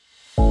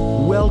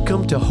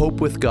Welcome to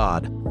Hope with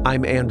God.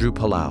 I'm Andrew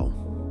Palau.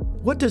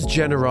 What does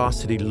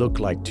generosity look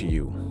like to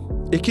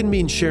you? It can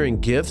mean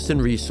sharing gifts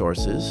and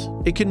resources.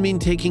 It can mean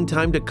taking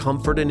time to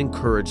comfort and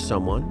encourage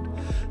someone.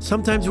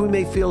 Sometimes we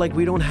may feel like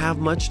we don't have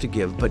much to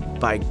give, but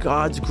by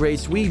God's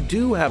grace, we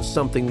do have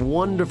something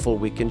wonderful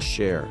we can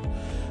share.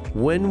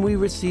 When we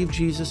receive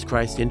Jesus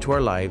Christ into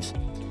our lives,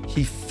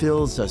 He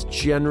fills us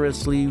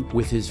generously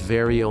with His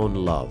very own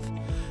love.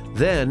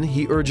 Then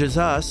He urges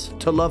us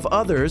to love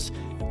others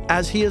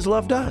as He has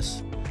loved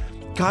us.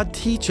 God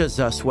teaches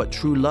us what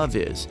true love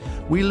is.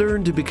 We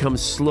learn to become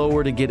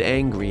slower to get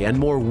angry and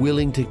more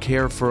willing to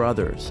care for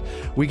others.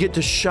 We get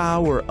to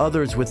shower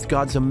others with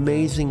God's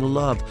amazing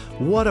love.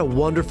 What a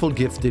wonderful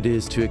gift it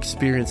is to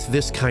experience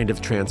this kind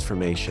of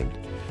transformation.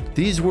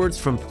 These words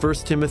from 1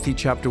 Timothy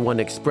chapter 1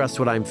 express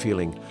what I'm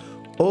feeling.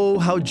 Oh,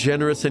 how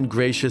generous and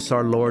gracious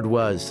our Lord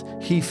was.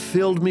 He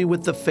filled me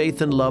with the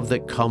faith and love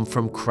that come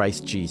from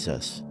Christ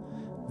Jesus.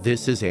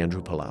 This is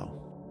Andrew Palau.